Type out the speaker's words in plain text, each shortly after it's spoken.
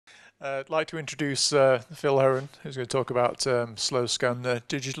I'd like to introduce Phil Heron, who's going to talk about slow scan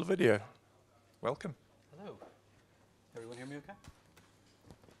digital video. Welcome. Hello. Everyone hear me okay?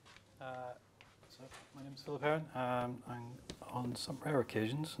 So my name is Philip Heron. I'm on some rare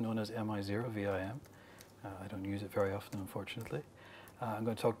occasions known as MI0VIM. I don't use it very often, unfortunately. I'm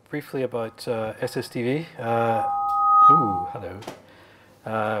going to talk briefly about SSDV. Hello.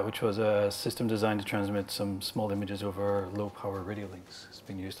 Which was a system designed to transmit some small images over low-power radio links. It's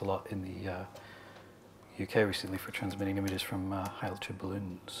been used a lot in the UK recently for transmitting images from high-altitude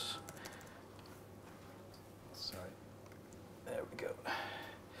balloons. Sorry. There we go.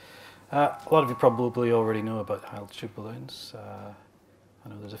 A lot of you probably already know about high-altitude balloons. I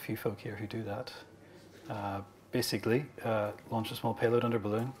know there's a few folk here who do that. Basically, launch a small payload under a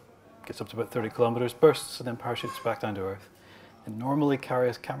balloon, gets up to about 30 kilometers, bursts, and then parachutes back down to Earth. It normally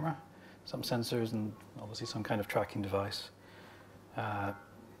carries a camera, some sensors, and obviously some kind of tracking device.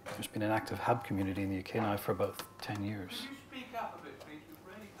 There's been an active HAB community in the UK now for about 10 years. Could you speak up a bit, please?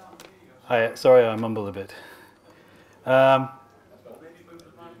 We really can't hear you. Sorry, I mumble a bit.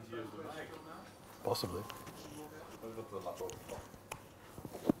 Possibly.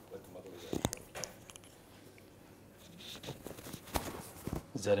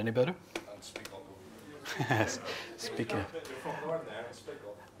 Is that any better? Speak up.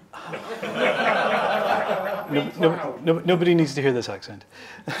 Nobody needs to hear this accent.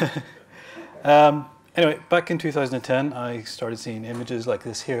 Anyway, back in 2010, I started seeing images like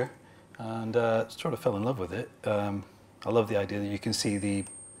this here, and sort of fell in love with it. I love the idea that you can see the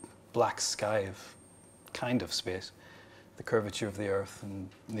black sky of kind of space, the curvature of the Earth and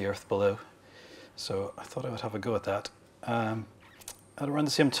the Earth below. So I thought I would have a go at that. At around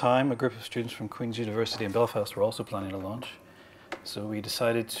the same time, a group of students from Queen's University in Belfast were also planning a launch. So we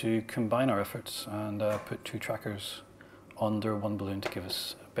decided to combine our efforts and put two trackers under one balloon to give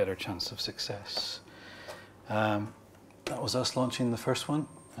us a better chance of success. That was us launching the first one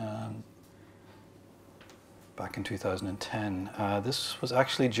back in 2010. This was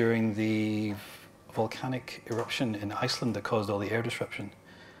actually during the volcanic eruption in Iceland that caused all the air disruption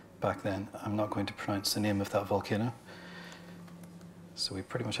back then. I'm not going to pronounce the name of that volcano. So we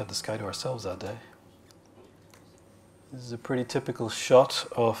pretty much had the sky to ourselves that day. This is a pretty typical shot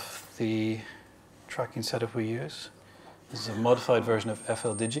of the tracking setup we use. This is a modified version of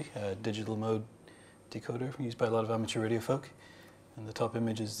FLDigi, a digital mode decoder used by a lot of amateur radio folk. And the top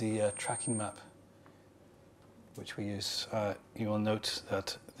image is the tracking map, which we use. You will note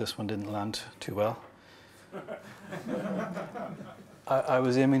that this one didn't land too well. I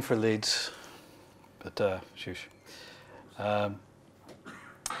was aiming for leads, but shush.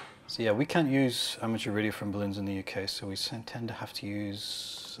 So yeah, we can't use amateur radio from balloons in the UK, so we tend to have to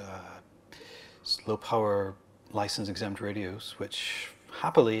use low power license exempt radios, which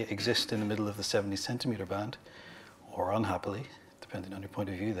happily exist in the middle of the 70 centimeter band, or unhappily, depending on your point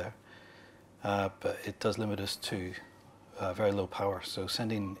of view there. But it does limit us to very low power, so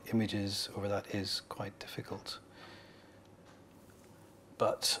sending images over that is quite difficult.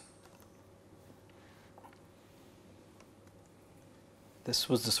 But this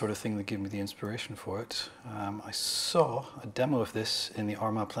was the sort of thing that gave me the inspiration for it. I saw a demo of this in the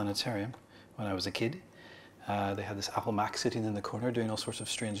Armagh Planetarium when I was a kid. They had this Apple Mac sitting in the corner doing all sorts of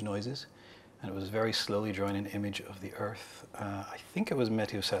strange noises, and it was very slowly drawing an image of the Earth. I think it was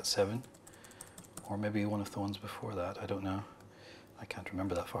Meteosat 7, or maybe one of the ones before that, I don't know. I can't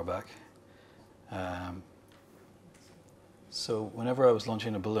remember that far back. So whenever I was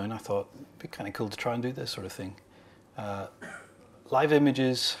launching a balloon, I thought it'd be kind of cool to try and do this sort of thing. Live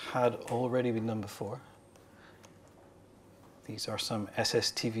images had already been done before. These are some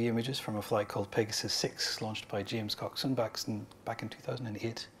SSDV images from a flight called Pegasus 6, launched by James Coxon back in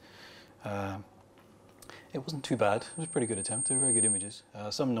 2008. It wasn't too bad. It was a pretty good attempt. They were very good images.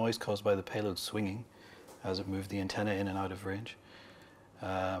 Some noise caused by the payload swinging as it moved the antenna in and out of range.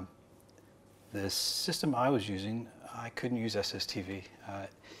 The system I was using, I couldn't use SSDV.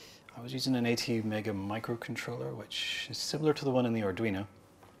 I was using an 80 mega microcontroller, which is similar to the one in the Arduino.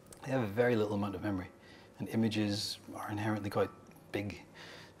 They have a very little amount of memory, and images are inherently quite big.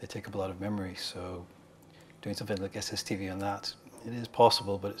 They take up a lot of memory, so doing something like SSDV on that, it is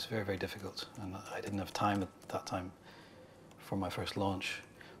possible, but it's very, very difficult. And I didn't have time at that time for my first launch.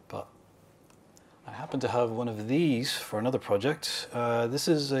 But I happen to have one of these for another project. This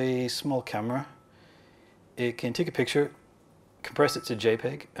is a small camera. It can take a picture, compress it to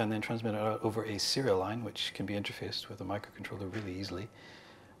JPEG, and then transmit it out over a serial line, which can be interfaced with a microcontroller really easily.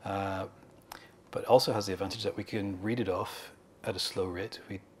 But also has the advantage that we can read it off at a slow rate.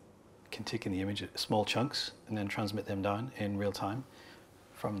 We can take in the image at small chunks and then transmit them down in real time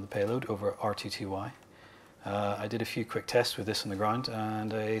from the payload over RTTY. I did a few quick tests with this on the ground,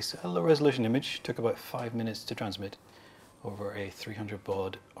 and a low resolution image took about 5 minutes to transmit over a 300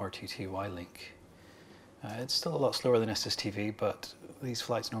 baud RTTY link. It's still a lot slower than SSTV, but these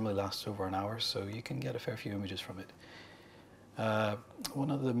flights normally last over an hour, so you can get a fair few images from it.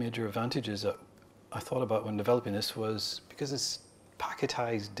 One of the major advantages that I thought about when developing this was because it's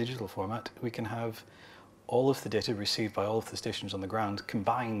packetized digital format, we can have all of the data received by all of the stations on the ground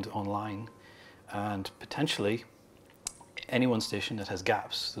combined online, and potentially any one station that has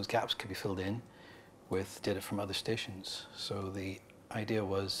gaps, those gaps could be filled in with data from other stations. So the idea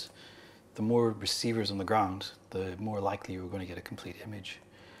was the more receivers on the ground, the more likely you were going to get a complete image.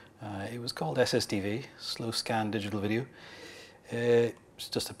 It was called SSDV, Slow Scan Digital Video. It's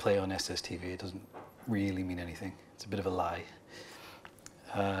just a play on SSTV. It doesn't really mean anything. It's a bit of a lie.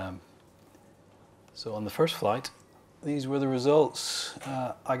 So on the first flight, these were the results.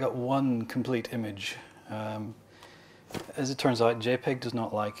 I got one complete image. As it turns out, JPEG does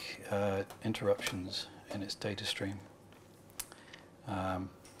not like interruptions in its data stream.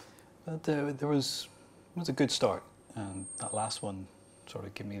 But there was a good start, and that last one sort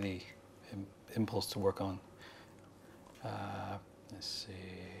of gave me the impulse to work on. Let's see.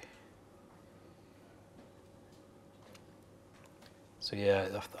 So yeah,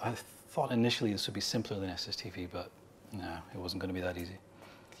 I thought initially this would be simpler than SSTV, but no, it wasn't going to be that easy.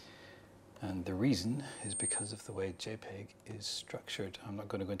 And the reason is because of the way JPEG is structured. I'm not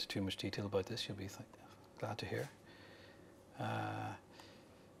going to go into too much detail about this. You'll be glad to hear.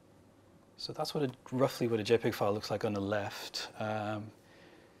 So that's roughly what a JPEG file looks like on the left. The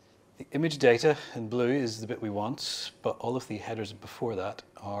image data in blue is the bit we want, but all of the headers before that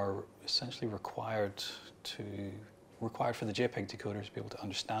are essentially required for the JPEG decoder to be able to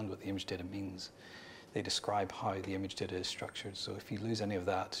understand what the image data means. They describe how the image data is structured. So if you lose any of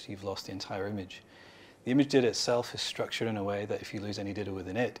that, you've lost the entire image. The image data itself is structured in a way that if you lose any data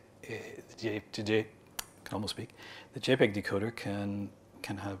within it, the JPEG decoder can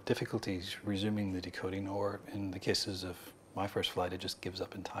have difficulties resuming the decoding, or in the cases of my first flight, it just gives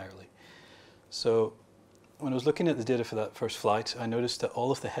up entirely. So when I was looking at the data for that first flight, I noticed that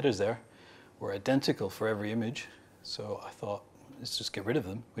all of the headers there were identical for every image. So I thought, let's just get rid of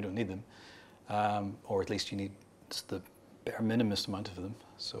them. We don't need them. Or at least you need just the bare minimum amount of them.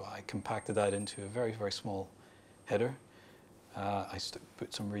 So I compacted that into a very, very small header. I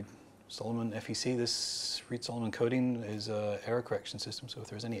put some Reed-Solomon FEC. This Reed-Solomon coding is an error correction system. So if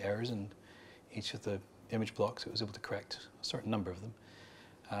there was any errors in each of the image blocks, it was able to correct a certain number of them.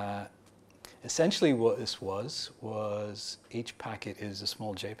 Essentially what this was each packet is a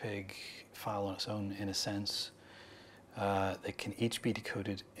small JPEG file on its own, in a sense. They can each be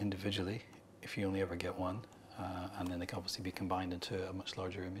decoded individually if you only ever get one, and then they can obviously be combined into a much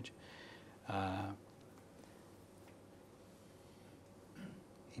larger image.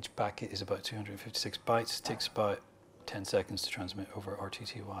 Each packet is about 256 bytes, takes about 10 seconds to transmit over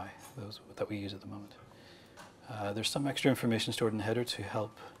RTTY, those that we use at the moment. There's some extra information stored in the header to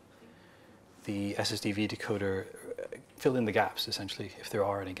help the SSDV decoder fill in the gaps, essentially, if there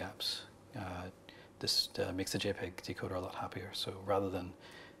are any gaps. This makes the JPEG decoder a lot happier. So rather than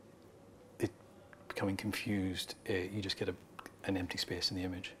it becoming confused, you just get an empty space in the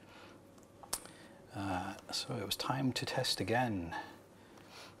image. So it was time to test again.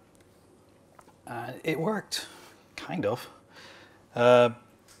 It worked, kind of.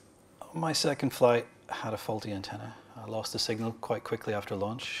 My second flight had a faulty antenna. I lost the signal quite quickly after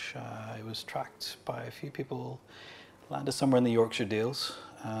launch. It was tracked by a few people, landed somewhere in the Yorkshire Dales,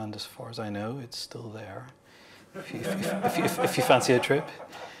 and as far as I know, it's still there, if you fancy a trip.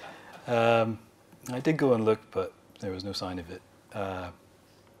 I did go and look, but there was no sign of it. I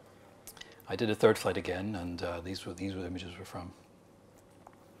did a third flight again, and these were the images were from.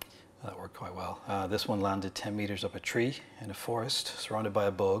 That worked quite well. This one landed 10 meters up a tree in a forest, surrounded by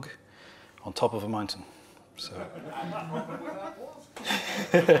a bog, on top of a mountain. So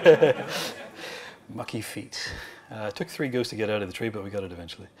mucky feet. It took 3 goes to get out of the tree, but we got it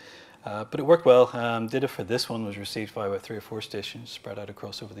eventually. But it worked well. Data for this one was received by about 3 or 4 stations spread out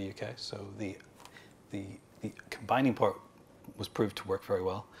across over the UK. So the combining part was proved to work very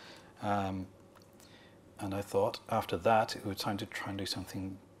well. And I thought after that it was time to try and do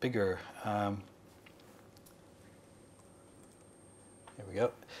something bigger. Here we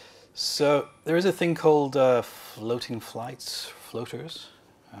go. So there is a thing called floating flights, floaters,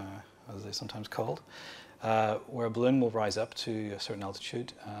 as they're sometimes called, where a balloon will rise up to a certain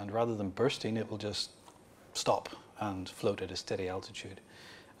altitude, and rather than bursting, it will just stop and float at a steady altitude.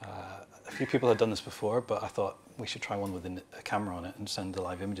 A few people had done this before, but I thought we should try one with a camera on it and send the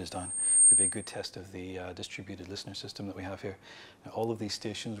live images down. It'd be a good test of the distributed listener system that we have here. Now, all of these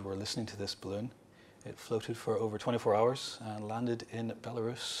stations were listening to this balloon. It floated for over 24 hours and landed in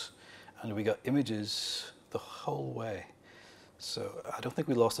Belarus, and we got images the whole way. So I don't think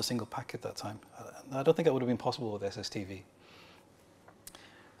we lost a single packet that time. I don't think that would have been possible with SSDV.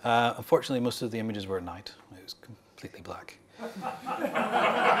 Unfortunately, most of the images were at night. It was completely black.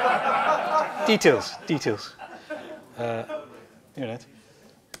 Details. Internet.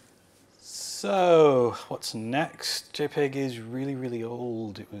 So, what's next? JPEG is really, really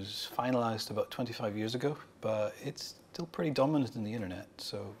old. It was finalized about 25 years ago, but it's still pretty dominant in the internet,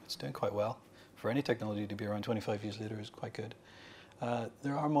 so it's doing quite well. For any technology to be around 25 years later is quite good.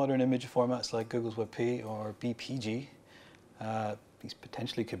 There are modern image formats like Google's WebP or BPG. These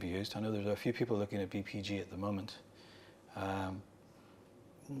potentially could be used. I know there's a few people looking at BPG at the moment.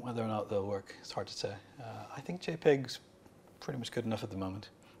 Whether or not they'll work, it's hard to say. I think JPEG's pretty much good enough at the moment.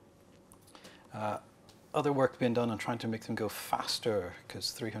 Other work being done on trying to make them go faster,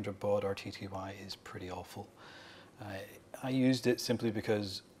 because 300 baud RTTY is pretty awful. I used it simply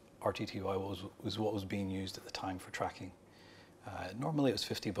because RTTY was what was being used at the time for tracking. Normally it was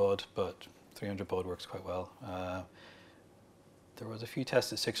 50 baud, but 300 baud works quite well. There was a few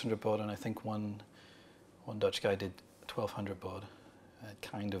tests at 600 baud, and I think one Dutch guy did 1200 baud. It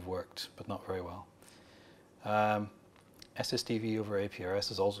kind of worked, but not very well. SSDV over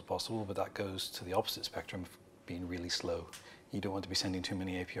APRS is also possible, but that goes to the opposite spectrum of being really slow. You don't want to be sending too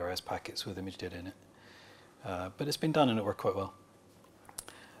many APRS packets with image data in it. But it's been done and it worked quite well.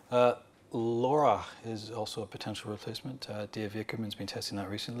 LoRa is also a potential replacement. Dave Vickerman's been testing that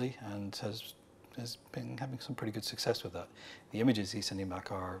recently and has been having some pretty good success with that. The images he's sending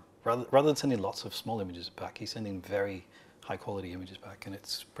back are, rather than sending lots of small images back, he's sending very high quality images back, and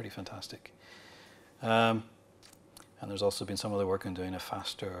it's pretty fantastic. And there's also been some other work on doing a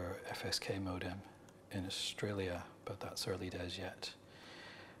faster FSK modem in Australia, but that's early days yet.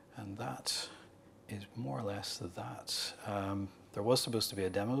 And that is more or less that. There was supposed to be a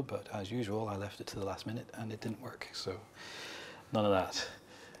demo, but as usual, I left it to the last minute and it didn't work, so none of that.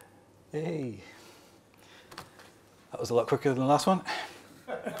 Hey, that was a lot quicker than the last one.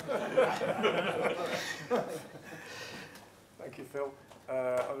 Thank you, Phil.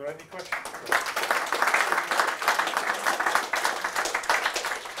 Are there any questions?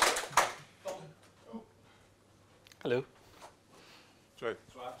 Hello. Sorry.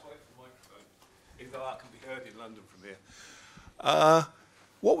 So I have to wait for the microphone, even though that can be heard in London from here.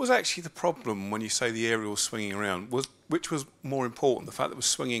 What was actually the problem when you say the aerial was swinging around? Which was more important, the fact that it was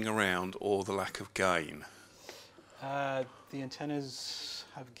swinging around or the lack of gain? The antennas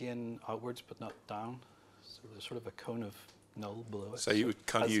have gain outwards but not down, so there's sort of a cone of null below it. So you were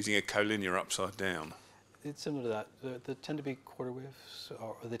kind of using a collinear upside down? It's similar to that. They tend to be quarter waves,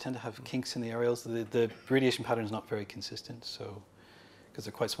 or they tend to have kinks in the aerials. The radiation pattern is not very consistent, so because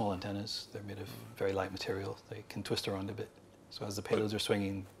they're quite small antennas, they're made of very light material. They can twist around a bit. So as the payloads are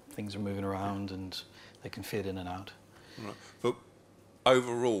swinging, things are moving around and they can fade in and out. Right. But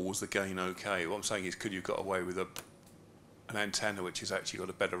overall, was the gain okay? What I'm saying is, could you have got away with an antenna which has actually got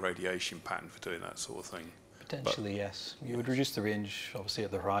a better radiation pattern for doing that sort of thing? Potentially, yes. You would reduce the range, obviously, at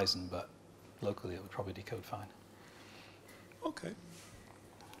the horizon, but locally it would probably decode fine. Okay.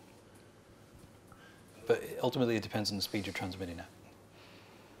 But ultimately, it depends on the speed you're transmitting at.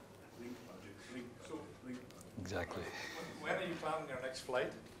 Exactly. When are you planning your next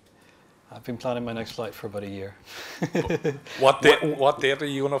flight? I've been planning my next flight for about a year. What date are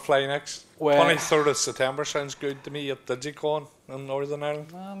you going to fly next? Well, 23rd of September sounds good to me at DigiCon in Northern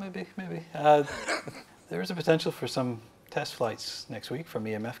Ireland. Well, maybe. There is a potential for some test flights next week from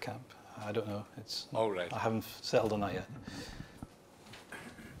EMF camp. I don't know. Right. I haven't settled on that yet.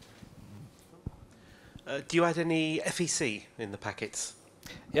 Do you add any FEC in the packets?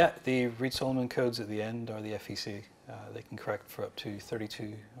 Yeah, the Reed-Solomon codes at the end are the FEC. They can correct for up to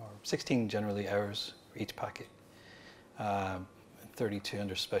 32 or 16 generally errors for each packet. 32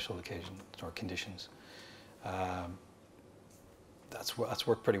 under special occasions or conditions. That's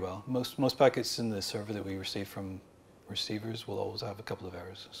worked pretty well. Most packets in the server that we receive from receivers will always have a couple of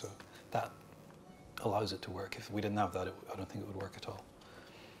errors, so that allows it to work. If we didn't have that, I don't think it would work at all.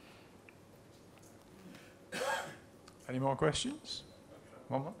 Any more questions?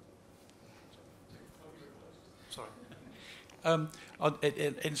 One more? Sorry.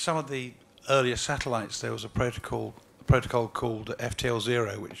 In some of the earlier satellites, there was a protocol called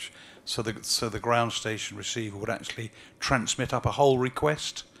FTL0, which so the ground station receiver would actually transmit up a whole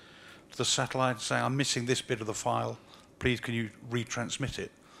request to the satellite and say, "I'm missing this bit of the file. Please, can you retransmit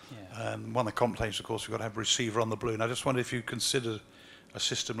it?" Yeah. One of the complaints, of course, we've got to have a receiver on the balloon. I just wondered if you considered a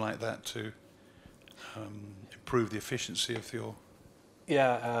system like that to improve the efficiency of your...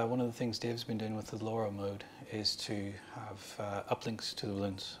 Yeah, one of the things Dave's been doing with the LoRa mode is to have uplinks to the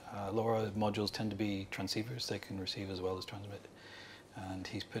balloons. LoRa modules tend to be transceivers. They can receive as well as transmit. And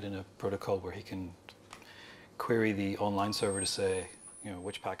he's put in a protocol where he can query the online server to say,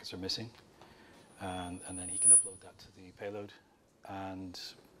 which packets are missing. And then he can upload that to the payload. And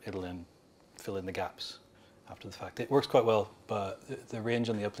it'll then fill in the gaps after the fact. It works quite well, but the range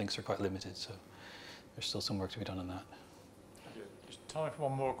on the uplinks are quite limited. So there's still some work to be done on that. Just time for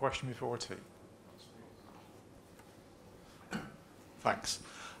one more question before tea. Thanks.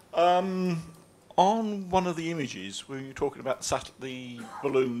 On one of the images, when you were talking about the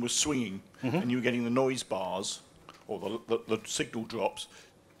balloon was swinging and you were getting the noise bars or the signal drops,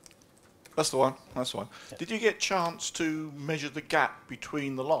 that's the one. That's the one. Yeah. Did you get a chance to measure the gap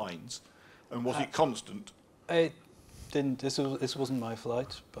between the lines, and was it constant? I didn't. This wasn't my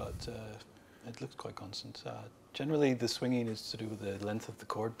flight, but it looked quite constant. Generally, the swinging is to do with the length of the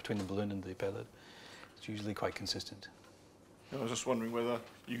cord between the balloon and the payload. It's usually quite consistent. I was just wondering whether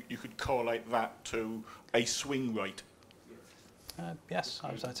you could correlate that to a swing rate. Yes,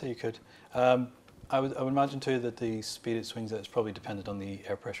 I'd say you could. I would imagine too that the speed it swings at is probably dependent on the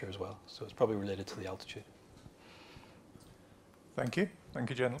air pressure as well. So it's probably related to the altitude. Thank you. Thank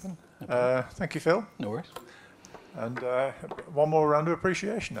you, gentlemen. No problem. Thank you, Phil. No worries. And one more round of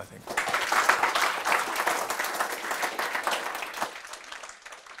appreciation, I think.